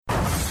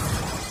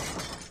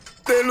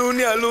De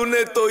lunes a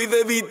lunes estoy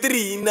de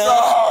vitrina.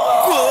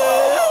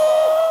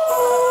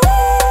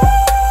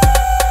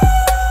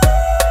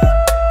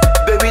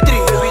 De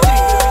vitrina, de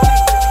vitrina.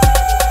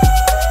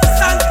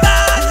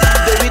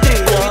 Santana. De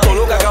vitrina. Todo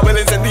lo que acabe el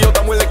encendido,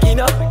 estamos en la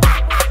esquina.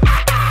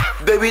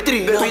 De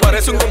vitrina. Me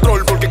parece un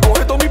control porque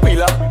coge toda mi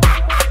pila.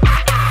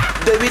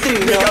 De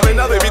vitrina. Mi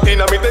cadena de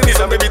vitrina, mi tenis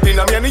de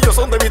vitrina, mi anillo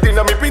son de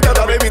vitrina, mi pinta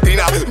de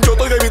vitrina. Yo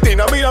estoy de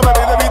vitrina, mírame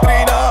de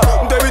vitrina.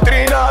 De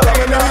vitrina, dame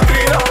de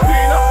vitrina.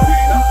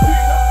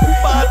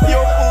 Patio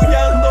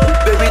puñando.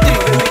 De vitrina,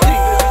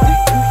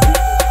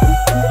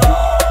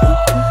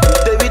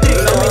 de vitrina. De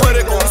vitrina. Las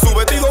mujeres con su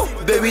vestido.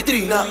 De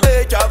vitrina.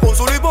 Ella con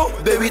su lipo.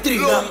 De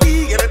vitrina. Los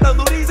tigres están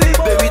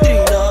durísimos. De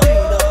vitrina.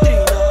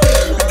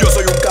 Yo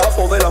soy un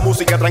capo de la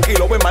música,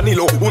 tranquilo, ven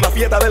Manilo. Una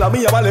fiesta de la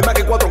mía vale más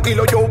que 4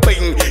 kilos. Yo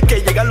ven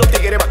que llegan los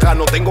tigres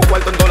bacanos. Tengo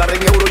cuarto en dólares,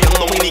 en euros y en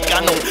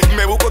dominicano.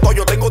 Me busco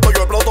todo, tengo todo,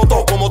 exploto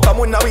todo. Como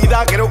estamos en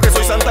Navidad, creo que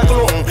soy Santa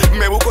Claus.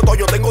 Me busco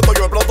todo, tengo todo,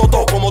 exploto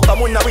todo. Como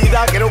estamos en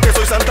Navidad, creo que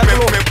soy Santa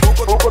Claus. Me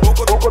busco todo,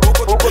 tengo todo, exploto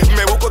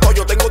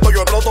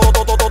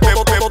todo.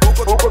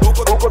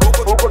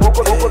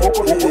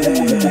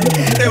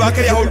 Te vas a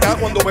querer ahorcar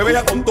cuando me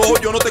veas con todo.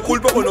 Yo no te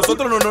culpo con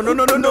nosotros, no.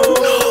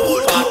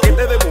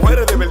 Paquete de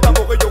mujeres de verdad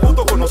porque yo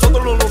gusto con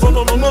nosotros, no.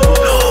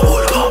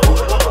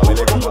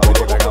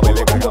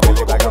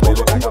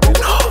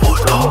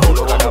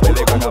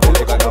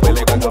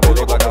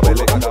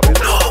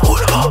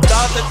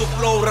 Date tu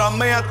flow,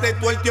 raméate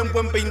todo el tiempo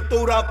en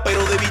pintura,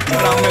 pero de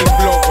vitrina. Rame el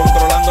flow,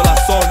 controlando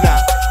la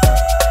zona.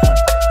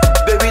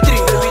 De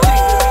vitrina, de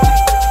vitrina.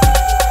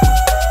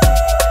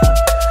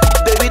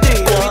 De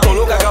vitrina. Todo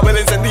lo que acabe el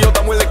encendido,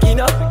 estamos en la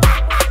esquina.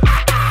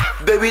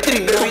 De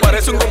vitrina. Me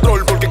parece un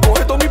control porque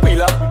coge toda mi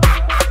pila.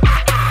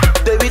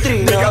 De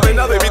vitrina. Mi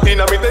cadena de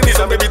vitrina, mi tenis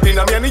de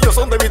vitrina, mi anillo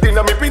son de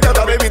vitrina, mi pinta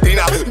de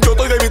vitrina. Yo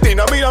estoy de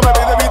vitrina, mírame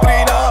de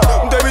vitrina.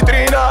 De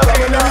vitrina, dame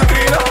de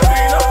vitrina.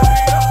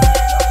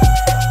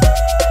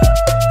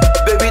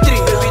 De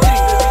vitrina, de vitrina.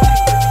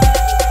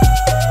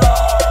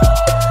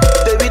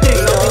 De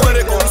vitrina. Las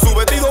mujeres con su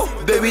vestido.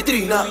 De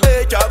vitrina.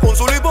 Ella con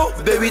su lipo.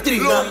 De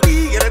vitrina. Los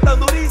tigres están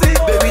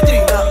durísimos. De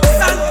vitrina.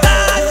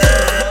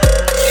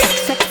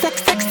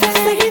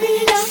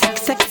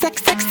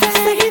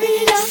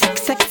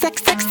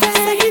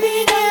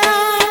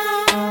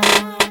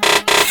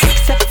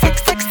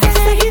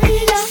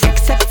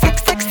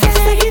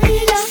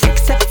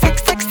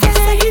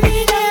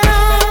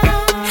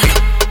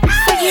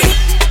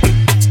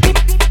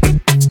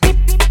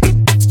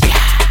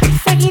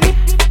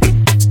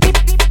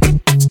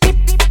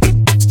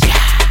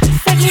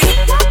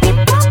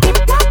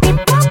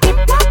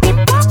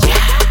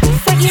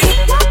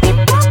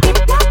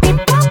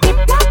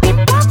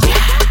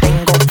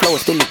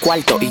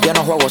 Y yo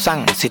no juego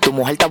san. Si tu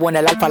mujer está buena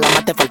el alfa, la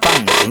mate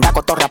falpan. Sin da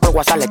cotorra por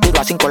WhatsApp, le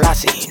tiro a 5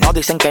 lasis. No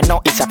dicen que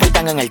no y se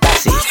afeitan en el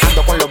taxi.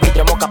 Ando con los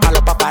vidrios moca pa'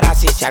 los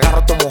paparazzi. Si agarro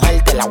a tu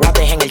mujer, te la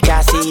guardes en el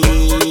chasis.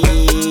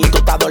 Tú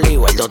estás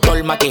dolido, el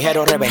doctor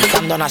maquijero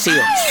reventando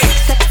nacido.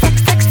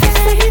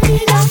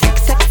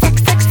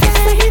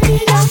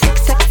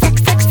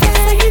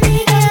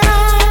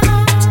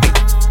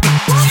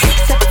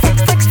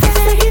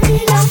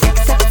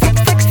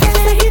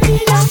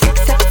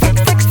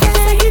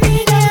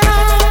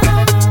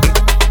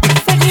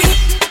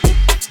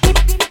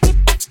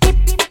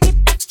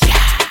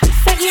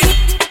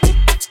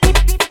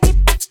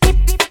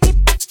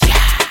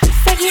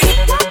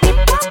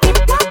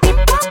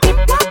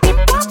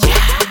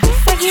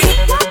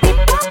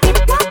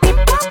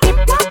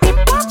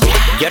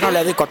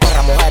 Le doy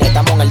cotorra, mujeres,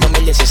 estamos en el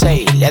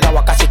 2016. Le he dado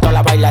a casi todas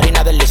las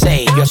bailarinas del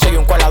Licey. Yo soy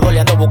un colador y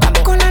ando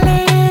buscando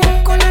colale. Yo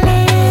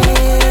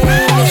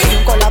soy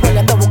un colador y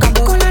ando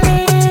buscando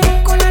colale.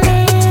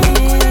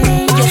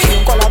 Yo soy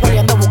un colador y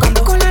ando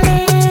buscando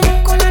colale.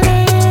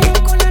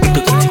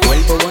 Tú tienes el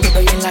cuerpo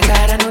bonito y en la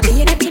cara no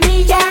tienes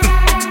pinilla.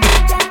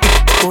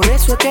 Por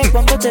eso es que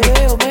cuando te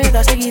veo me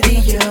da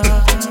seguidilla.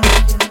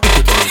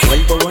 Tú tienes el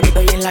cuerpo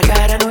bonito y en la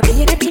cara no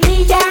tienes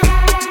pinilla.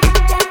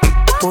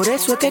 Por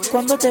eso es que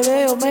cuando te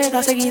veo me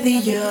da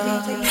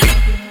seguidilla.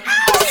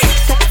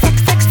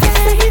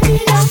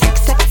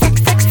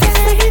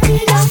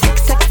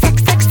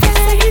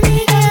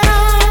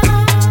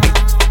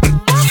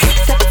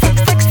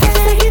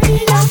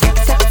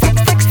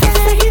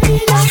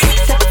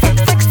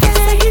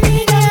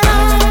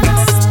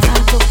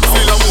 Si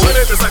las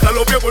mujeres te sacan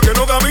los pies porque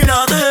no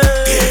caminaste,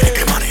 tienes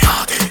que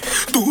manejarte.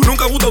 Tú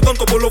nunca has gustado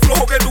tanto por lo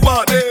flojo que tú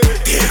bates.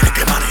 Tienes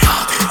que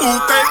manejarte.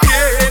 Usted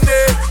tiene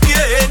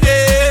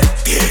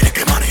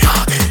que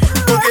manejarte.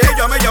 Porque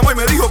ella me llamó y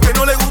me dijo que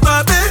no le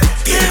gustaste.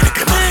 Tiene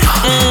que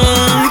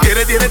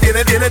manejarte. Tiene que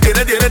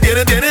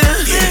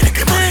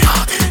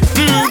manejarte.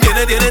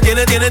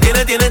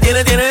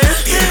 Tiene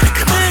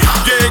que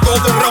manejarte. Llegó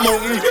Don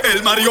Ramón,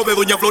 el marido de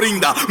Doña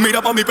Florinda.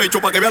 Mira pa' mi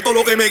pecho pa' que vea todo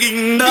lo que me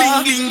guinda.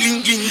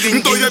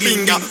 Estoy de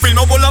pinga,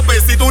 firmo por la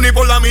pesitud ni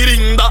por la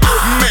mirinda.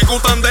 Me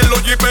gustan de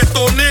los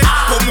jipestones,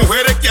 con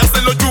mujeres que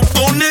hacen los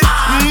chupones.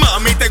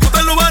 Mami, te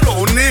gustan los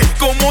varones,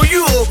 como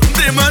yo,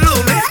 de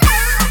malones.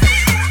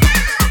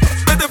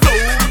 Este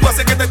flow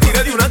hace que te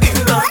tire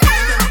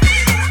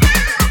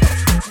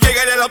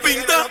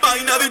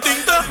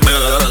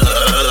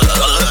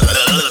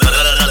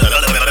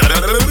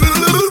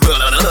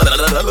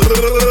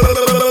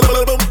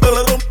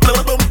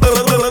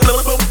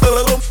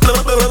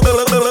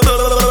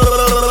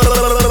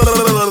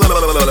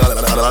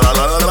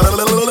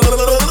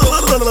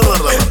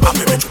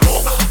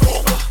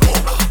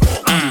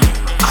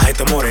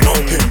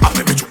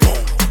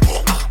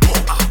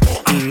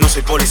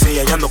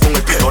con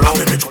el pistolón.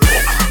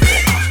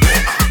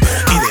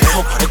 Y de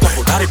lejos parezco a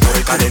pulgar y por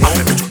el cadenón.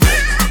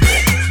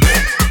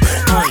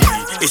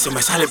 Y se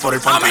me sale por el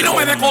pantalón. A mí no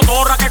me de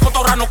cotorra, que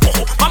cotorra no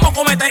cojo. Vamos a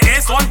comete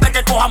eso antes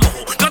que coja mojo.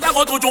 Yo te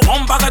hago tu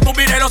chupón pa' que tú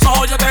mires los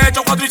ojos. Yo te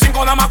echo 4 y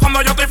 5 nada más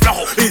cuando yo estoy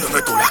flojo. Y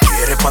donde tú la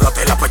quieres,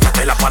 pádatela,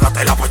 péchatela,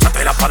 pádatela,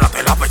 péchatela,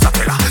 pádatela,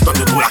 péchatela.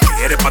 Donde tú la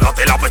quieres,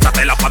 pádatela,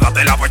 péchatela,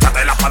 pádatela,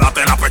 péchatela,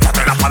 pádatela,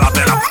 péchatela,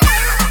 pádatela.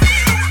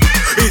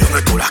 Y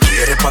donde tú la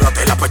quieres,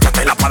 pádatela,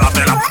 péchatela,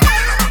 pádatela.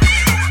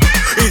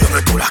 Y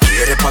donde tú la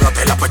quieres,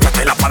 pádatela,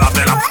 péchatela,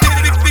 pádatela.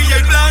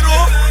 DJ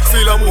Plano,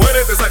 si las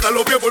mujeres te sacan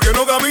los pies porque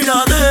no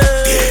caminaste,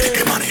 tienes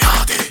que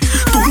manejarte.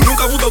 Tú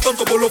nunca has gustado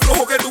tanto por lo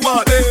flojo que tú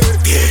haces.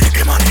 Tienes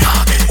que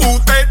manejarte.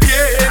 Usted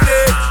tiene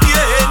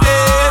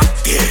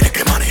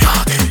que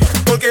manejarte.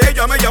 Porque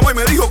ella me llamó y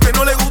me dijo que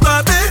no le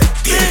gustaste.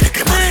 Tienes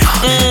que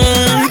manejarte.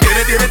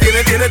 Tiene que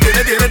manejarte.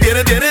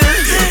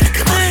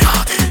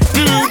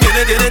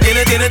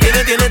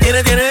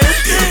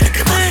 Tiene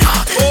que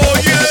manejarte.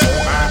 Oye.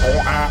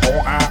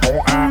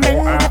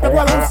 Ven, que te voy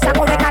a dar un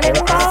saco de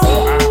calentón.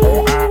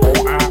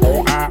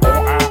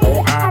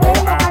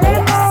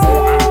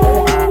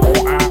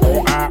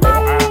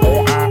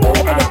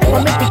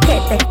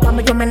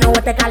 Cuando yo meneo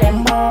este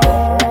calembo,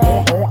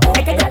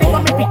 es que yo tengo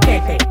mi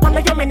piquete. Cuando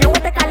yo meneo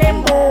este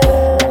calembo,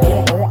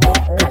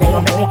 yo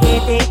tengo mi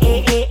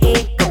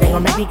piquete, yo tengo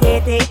mi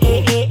piquete,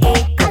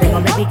 yo tengo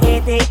mi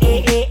piquete,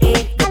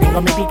 yo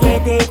tengo mi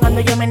piquete.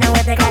 Cuando yo meneo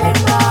este calembo.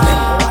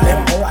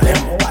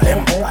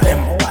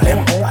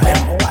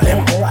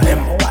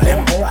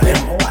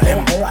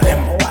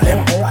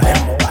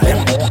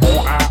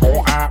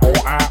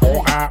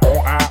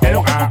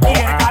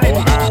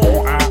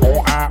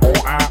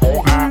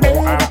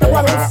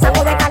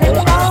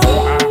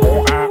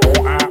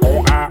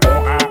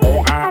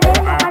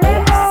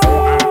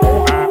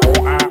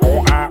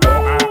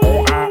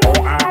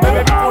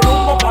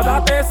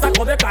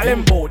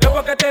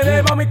 Después que te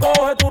dé, mami,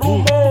 coge tu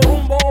rumbo.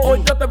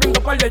 Hoy yo te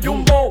brindo par de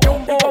jumbo. Y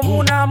como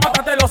una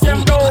mata te lo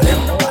siembro. Yo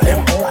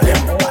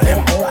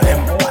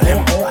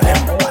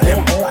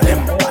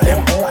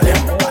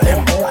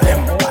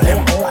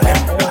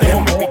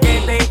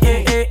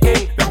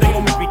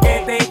tengo mi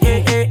piquete,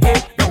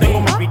 yo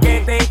tengo mi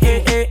piquete,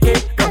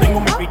 yo tengo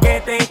mi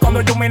piquete.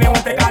 Cuando yo meneo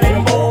este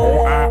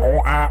calembo,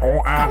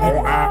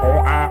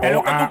 es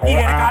lo que tú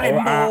quieres,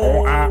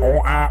 calembo.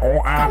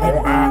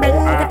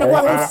 Ven, que te voy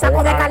a dar un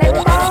saco de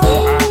calentón.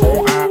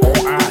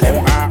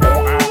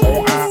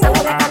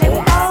 Saco de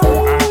calentón.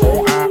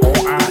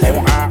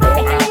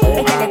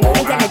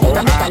 Ella le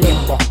gusta mi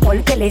calembo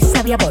porque le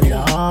sabía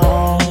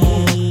bolón.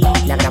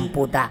 La gran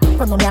puta,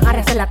 cuando me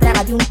agarra se la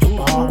traga de un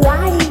chupón.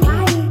 Guay,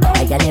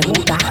 a ella le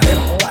gusta. A ella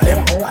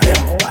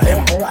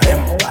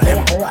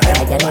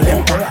le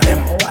gusta.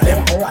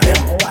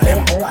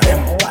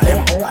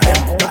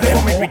 Yo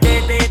tengo mi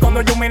piquete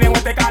cuando yo meneo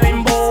este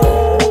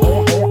calembo.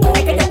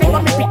 Es que yo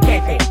tengo mi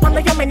piquete cuando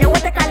yo meneo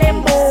este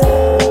calembo.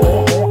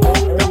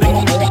 Yo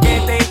tengo mi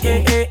piquete,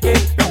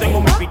 yo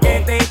tengo mi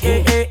piquete,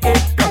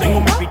 yo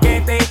tengo mi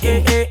piquete,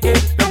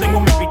 yo tengo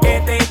mi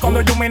piquete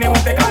cuando yo meneo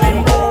este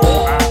calembo.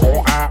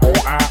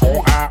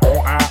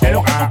 Es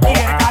lo que tú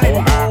quieres,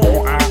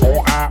 calembo.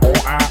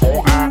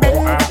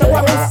 Ven, que te voy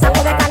a dar un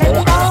saco de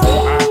calentón.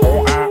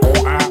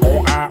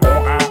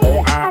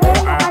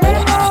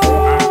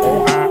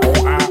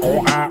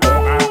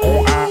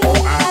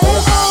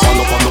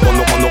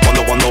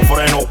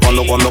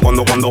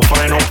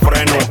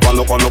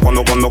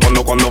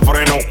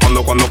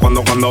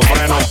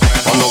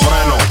 Cuando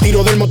freno.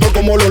 Tiro del motor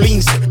como los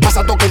lince.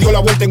 Pasato que dio la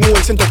vuelta en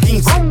el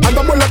 115.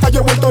 Andamos en la calle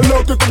vuelto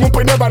loco y con un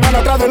peine de banana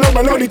atrás de los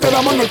melones y te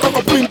damos en el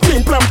coco plim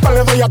plim plan pa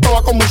le doy a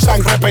toda como un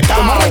san.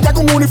 Respetado. Me ya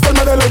con un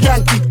uniforme de los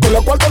Yankees. Con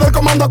los cuartos del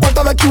comando a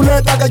cuarta de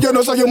chuleta. Que yo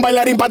no soy un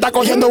bailarín pa' estar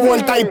cogiendo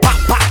vuelta y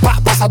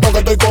pasato que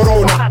estoy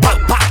corona.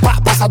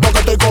 Pasato que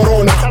estoy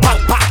corona.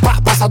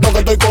 Pasato que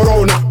estoy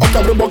corona. Hoy te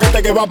abro un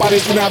boquete que va a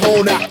parecer una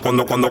dona.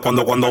 Cuando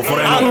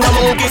freno.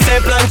 Andamos un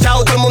quise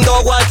planchao, todo el mundo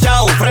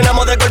guachao.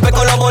 Frenamos de golpe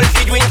con los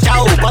bolsillos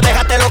hinchao. Pa'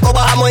 dejarte loco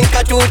bajamos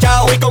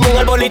encachuchao. Y como un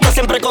arbolito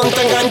siempre con tu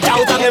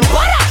enganchao. Tan en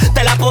para,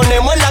 te la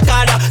ponemos en la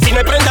cara. Si no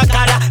hay prenda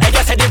cara,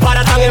 ella se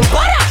dispara. Tan en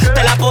para,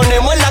 te la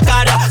ponemos en la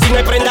cara. Si no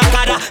hay prenda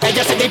cara,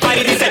 ella se dispara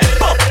y dice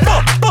pop,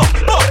 pop, pop,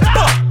 pop,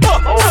 pop,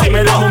 pop. Si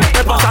me das un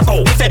te pasa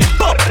todo. Dice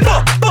pop,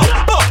 pop, pop,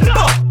 pop,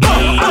 pop.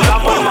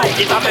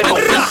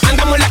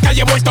 Andamos en la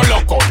calle vuelto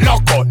loco.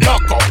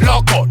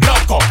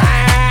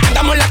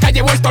 Andamos en la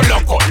calle vuelto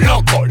loco.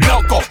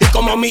 Y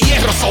como mi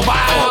hierro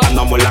sobao.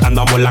 Andamos en la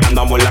calle vuelto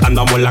loco.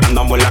 Andamos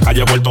en la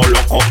calle vuelto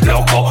loco.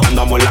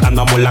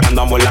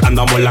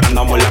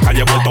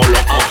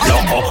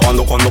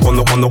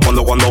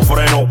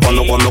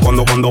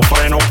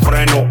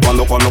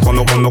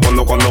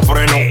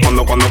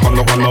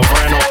 Cuando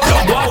freno.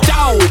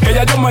 Chao, que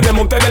ya yo me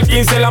desmonté del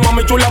 15. La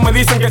mami chula me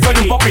dicen que soy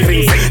un popi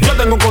rinse. Yo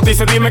tengo un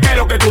cotice, dime qué es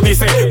lo que tú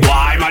dices.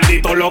 Guay,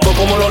 maldito loco,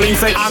 como lo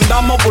lince.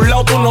 Andamos por un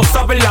lado, tú no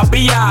sabes la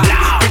vía.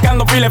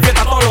 Picando pile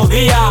fiesta todos los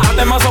días.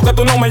 Además, que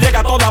tú no me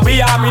llegas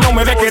todavía. A mí no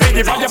me des querella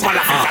y vaya para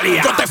la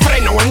fiscalía. Yo te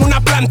freno en una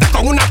planta,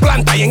 con una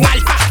planta y en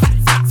alta.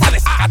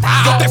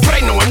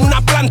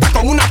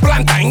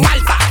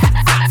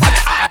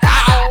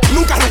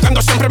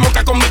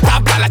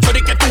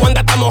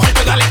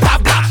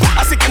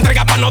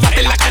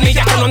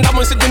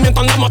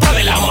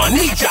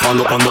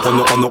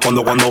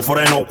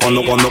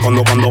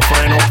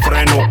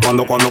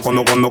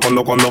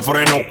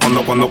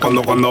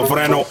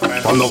 freno,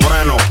 cuando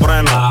freno,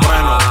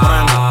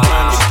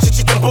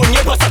 Si te empuñe,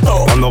 pasa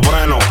todo. cuando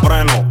freno.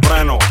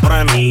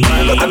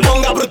 No te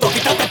pongas bruto,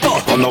 quítate todo.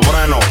 Cuando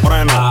freno.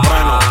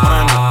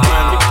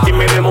 Si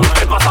me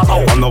desmonté, pasa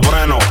todo. Cuando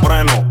freno.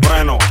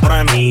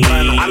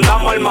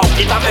 Andamos al mau,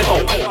 quítate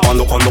todo.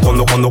 Cuando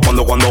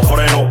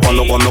freno.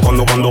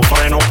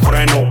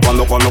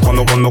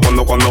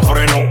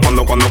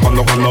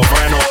 Cuando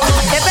freno.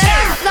 Espera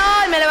el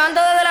sol, me levanto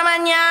desde la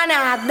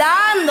mañana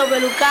dando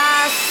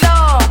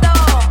pelucazo.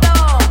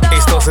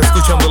 Estás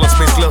escuchando las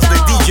mezclas de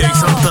DJ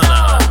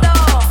Santana.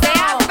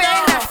 Sea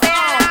perra,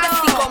 sea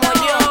así como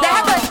yo.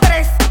 Deja tu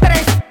estrés,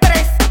 deja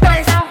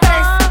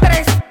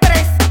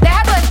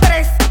tu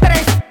estrés,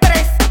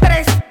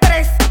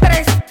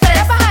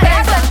 Será paja,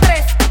 deja tu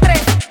estrés,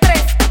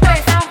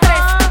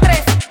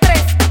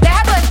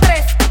 deja tu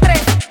estrés,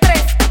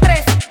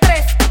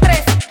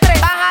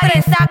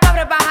 pajarita,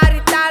 cabra,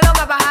 pajarita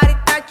loca,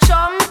 pajarita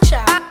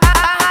choncha.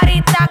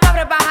 Pajarita,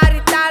 cabra,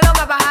 pajarita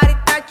loca,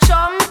 pajarita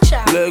choncha.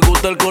 Le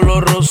gusta el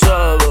color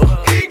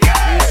rosado y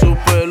su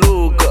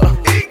peluca.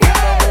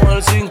 Una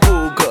mujer sin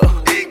cuca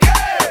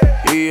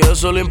y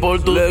eso le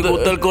importa. Le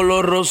gusta el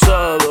color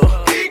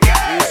rosado y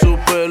su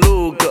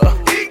peluca.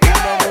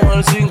 Una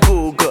mujer sin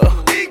cuca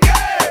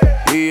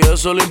y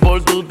eso le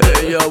importa a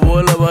usted. Ella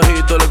vuela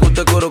bajito, le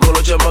gusta el coro con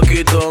los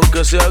chamaquitos.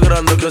 Aunque sea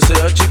grande, que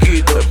sea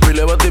chiquito.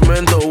 Pile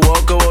batimento,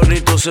 wow, qué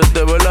bonito. Se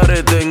te ve el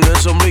arete en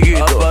ese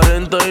ombliguito.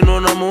 Aparenta y no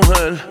una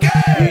mujer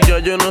y ya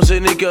yo no sé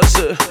ni qué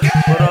hacer.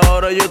 Por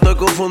ahora yo estoy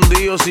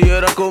confundido si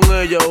era con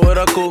ella o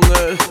era con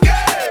él.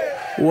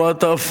 What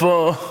the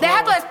fuck.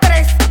 Deja tu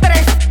estrés,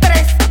 deja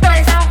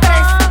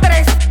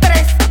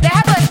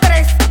tu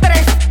estrés,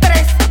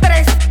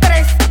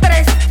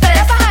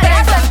 Será paja,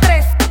 deja tu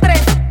estrés,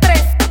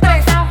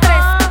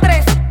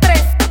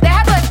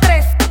 deja tu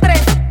estrés,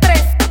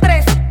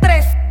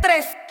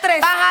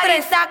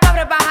 pajarita,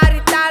 cabra,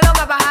 pajarita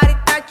loca,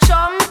 pajarita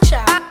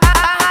choncha.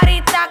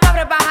 Pajarita,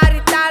 cabra,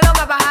 pajarita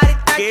loca,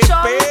 pajarita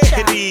choncha.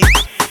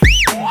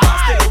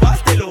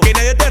 Bástelo, que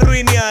nadie te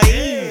arruine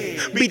ahí.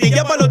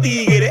 Vitilla pa' los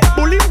tigres,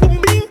 bulín bum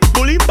bim,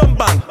 bulín pam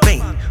pam.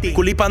 Ven,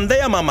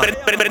 culipandea mamá,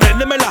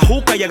 préndeme la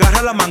juca y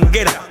agarra la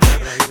manguera.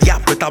 Ya,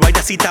 pues esta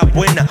vaina sí está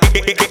buena.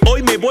 Que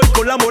hoy me voy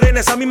con la morena,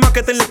 esa misma que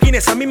está en la esquina,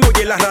 esa misma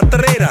y en la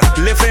rastrera.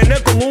 Le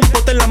frené con un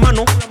pote en la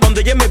mano cuando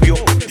ella me vio.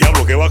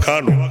 Diablo, qué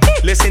bacano.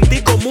 Le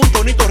sentí como un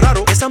tonito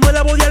raro. Esa no es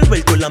la voz de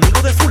Alberto, el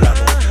amigo de fulano.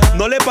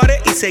 No le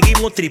paré y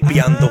seguimos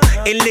tripeando.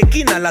 En la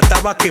esquina la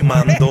estaba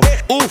quemando.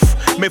 Uf,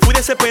 me fui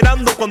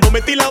desesperando cuando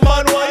metí la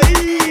mano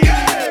ahí.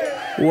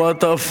 What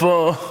the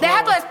fuck.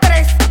 Deja tu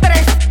estrés,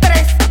 deja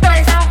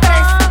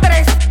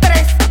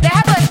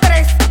tu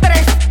estrés,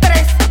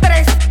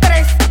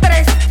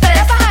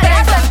 Será paja,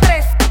 deja tu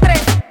estrés,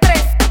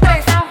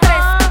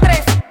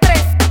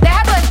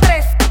 deja tu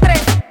estrés,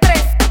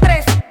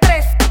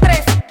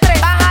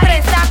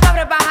 pajarita,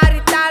 cabra,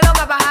 pajarita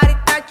loca,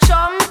 pajarita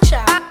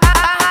choncha.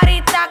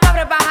 Pajarita,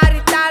 cabra,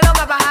 pajarita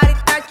loca,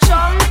 pajarita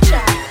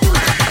choncha.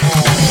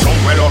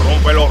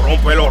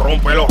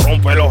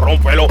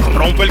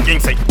 Rompe el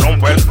 15,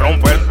 rompe el 15.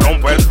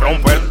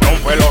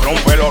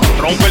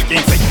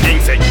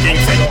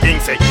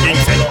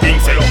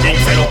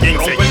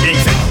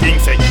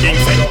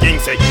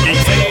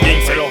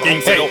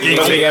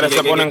 Los tigres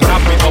se ponen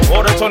rápido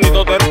por el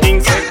sonido del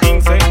 15.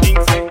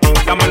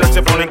 La menor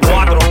se ponen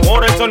 4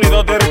 por el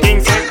sonido del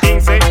 15.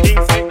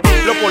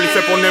 Los polis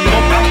se ponen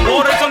moca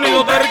por el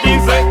sonido del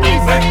 15.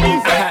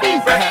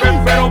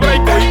 Pero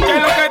break, ¿y qué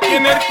es lo que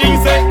tiene el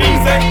 15?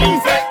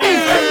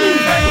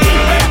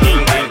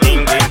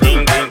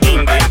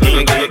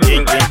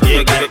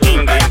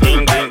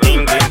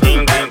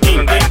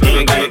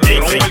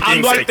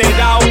 Ando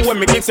alterado en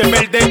mi 15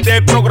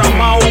 verde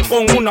programado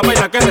con una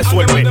vaina que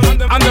resuelve.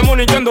 Ando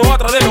monillando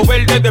atrás de los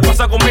verdes. De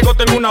pasa conmigo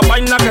tengo una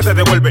vaina que te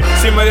devuelve.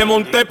 Si me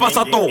desmonté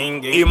pasa todo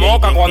y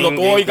moca cuando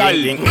tú oigas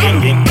el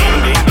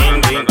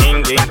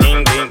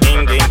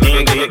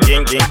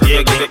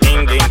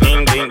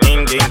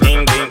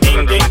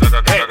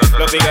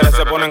los tigres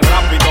se ponen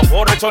rápido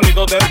por el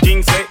sonido del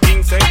 15.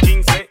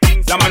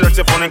 La menor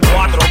se ponen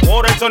 4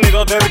 por el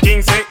sonido del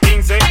 15.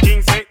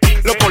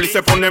 Los polis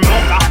se ponen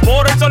moca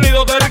por el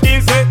sonido del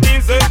 15.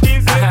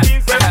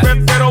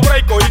 Pero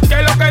breako, ¿y qué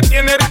es lo que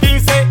tiene el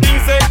 15?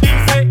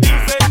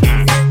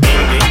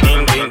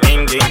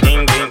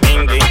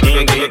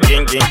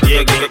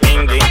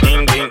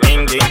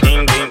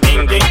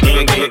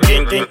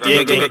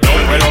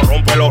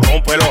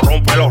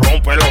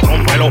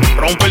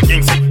 Rompe el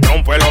 15,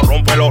 rompe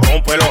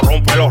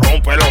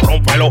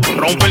el 15,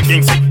 rompe el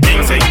 15.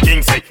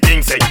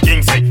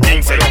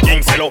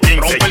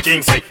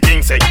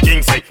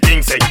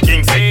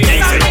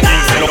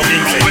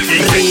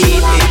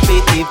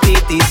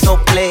 Piti,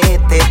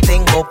 soplete,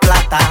 tengo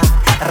plata,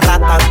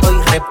 rata, estoy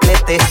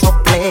replete,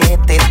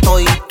 soplete,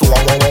 estoy tú.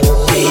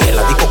 El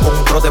disco con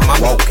un pro de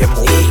mami, que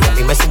muy.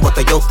 Dime si un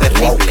botellón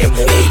terrible,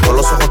 muy. Con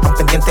los ojos tan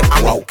pendientes,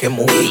 wow, que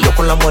muy. Yo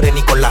con la morena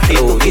y con la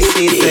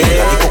rubicite. El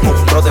disco con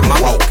un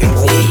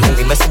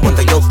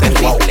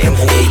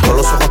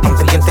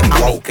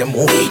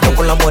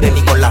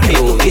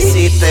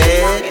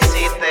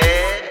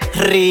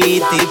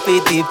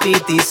Pretty,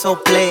 pretty,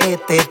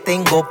 soplete,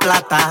 tengo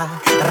plata.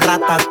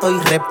 Rata, estoy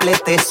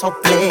replete,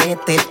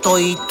 soplete,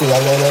 estoy tú.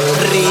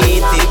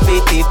 Pretty,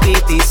 pretty,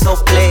 pretty,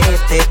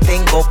 soplete,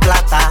 tengo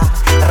plata.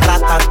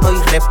 Rata, estoy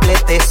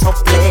replete,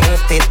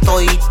 soplete,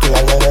 estoy tú.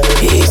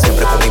 Y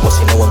siempre conmigo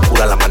si no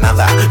encura la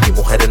manada. Mis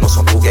mujeres no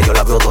son rubias, yo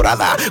la veo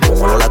dorada.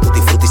 Con olor a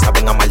tutti frutti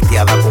saben a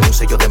malteada. Con un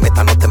sello de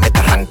meta no te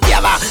metas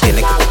ranqueada.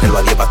 Tienes que cogerlo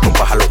a 10 bastón,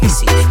 bájalo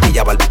easy. Que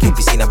ya va el bici en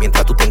piscina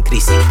mientras tú te en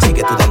crisis.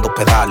 Sigue tú dando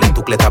pedales en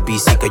tu cleta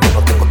bici. Que yo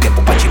no tengo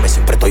tiempo pa' chisme,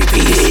 siempre estoy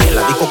busy. En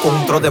la disco con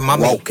un tro de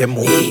mami, wow, que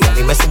muy.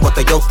 Dime si un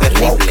botellón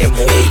terrible,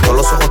 muy. Todos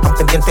los ojos están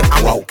pendientes,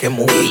 wow, que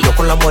muy. Yo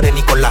con la morena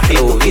y con la río.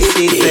 En la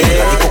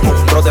disco con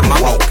un tro de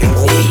mami, wow, que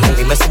muy.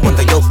 Dime si un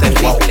botellón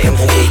terrible,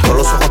 muy. Todos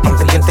los ojos están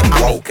pendientes,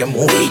 wow, que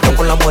muy. Yo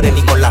con la morena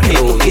y con la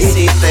río.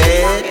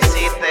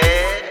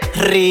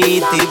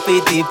 Riti,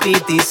 piti,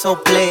 piti,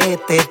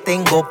 soplete,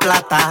 tengo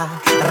plata.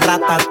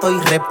 Rata, estoy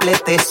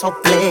replete,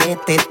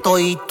 soplete,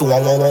 estoy tú.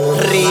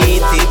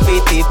 Riti,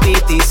 piti,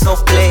 piti,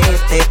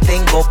 soplete,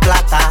 tengo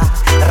plata.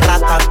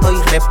 Rata, estoy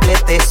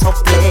replete,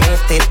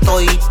 soplete,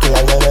 estoy tú.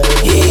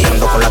 Y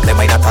ando con la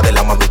crema y nata de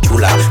la mami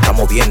chula.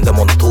 Estamos bien de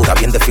montura,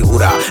 bien de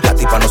figura. La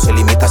tipa no se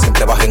limita,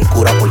 siempre baja en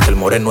cura. Porque el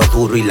moreno es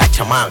duro y la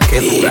chamán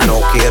que dura. No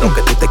quiero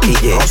que tú te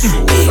quilles,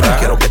 no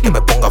quiero que te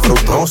me ponga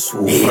fruto. No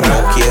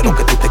quiero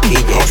que tú te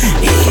quilles.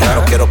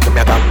 No quiero que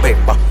me hagan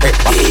pepa,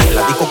 pepa.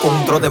 La disco con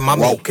un tro de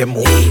mami, wow, que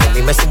muy.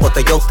 Dime si un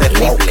botellón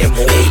terrible,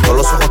 muy. Todos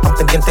los ojos están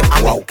pendientes,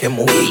 wow, que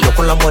muy. Yo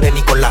con la morena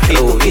y con la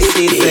río. La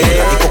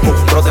disco con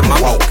un tro de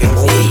mami, wow, que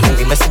muy.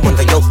 Dime si un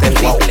botellón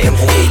terrible,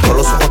 muy. Todos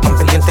los ojos están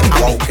pendientes,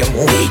 wow, que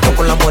muy. Yo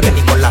con la morena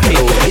y con la río.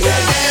 Se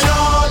te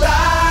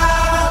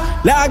nota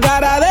la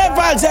cara de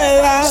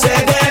falsedad. Se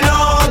te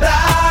nota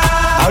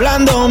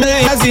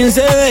hablándome sin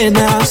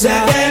sedena. Se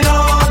te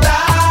nota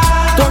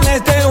con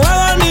este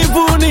juego ni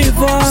fu ni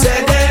fa. Se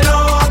te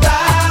nota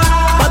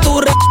pa'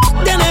 tu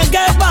tienes que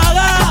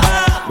pagar.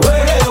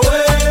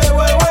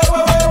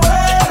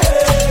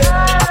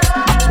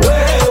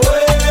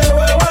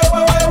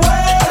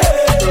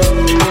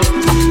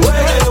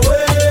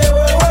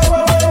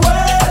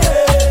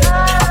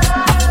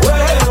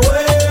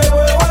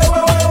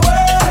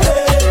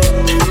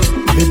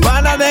 Mi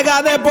pana,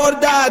 deja de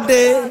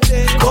portarte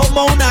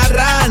como una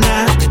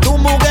rana. Tu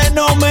mujer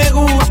no me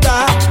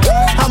gusta,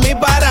 a mí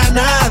para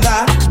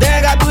nada.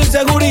 Deja tu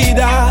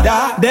inseguridad,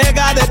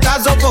 deja de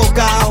estar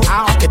sofocado.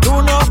 Que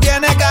tú no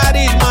tienes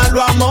carisma,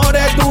 los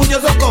amores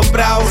tuyos son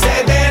comprados.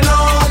 Se te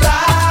nota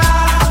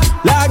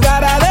la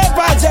cara de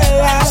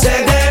falsedad. Se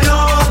te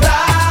nota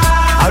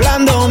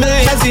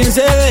hablándome sin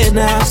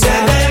sedena. Se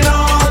te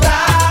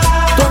nota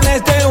con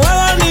este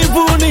juego ni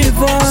fu ni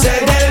fa. Se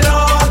te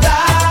nota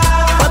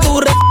pa' tu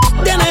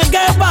tienes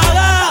que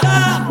pagar.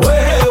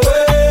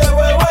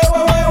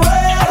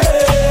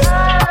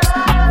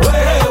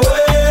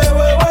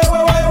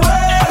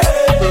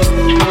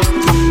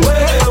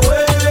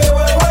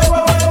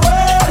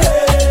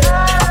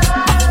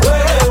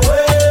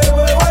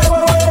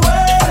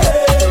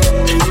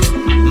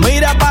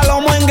 Mira,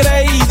 palomo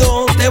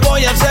engreído, te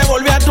voy a hacer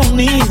volver a tu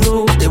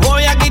nido. Te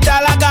voy a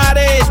quitar la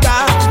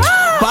careta,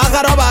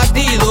 pájaro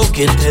batido.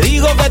 ¿Quién te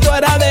dijo que tú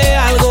eras de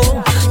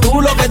algo?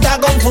 Tú lo que estás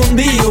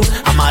confundido.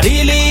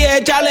 Amarili,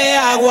 échale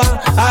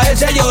agua a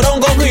ese llorón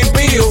con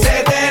impío.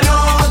 Se te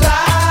nota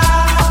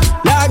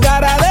la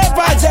cara de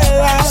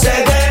falsedad. Se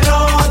te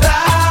nota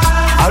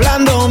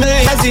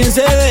hablándome sin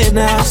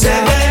sedena. Se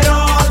te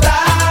nota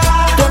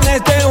con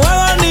este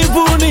juego ni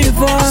fu ni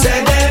fa. Se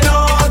te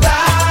nota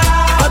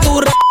pa'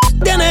 tu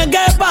tienes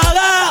que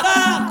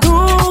pagar.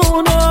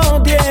 Tú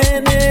no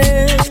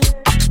tienes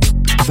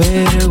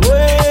vergüenza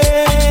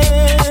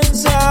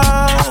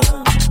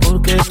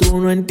porque tú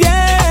no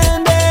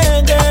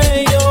entiendes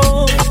que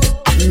yo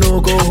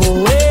no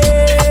cojo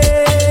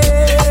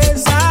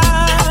esa.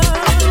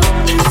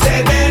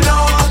 Se te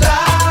nota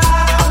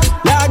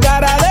la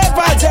cara de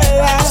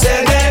falsedad.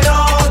 Se te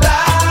nota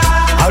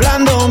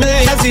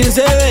hablándome sin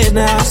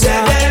sedena. Se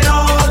te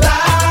nota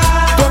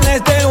con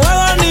este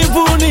juego ni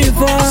fu ni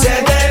fa.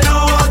 Se te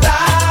nota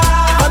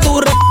pa'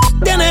 tu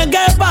tienes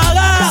que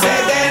pagar. Se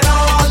te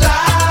nota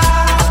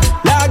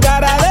la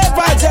cara de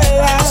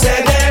falsedad. Se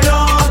te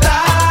nota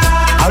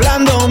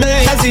hablándome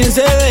sin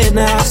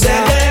sedena.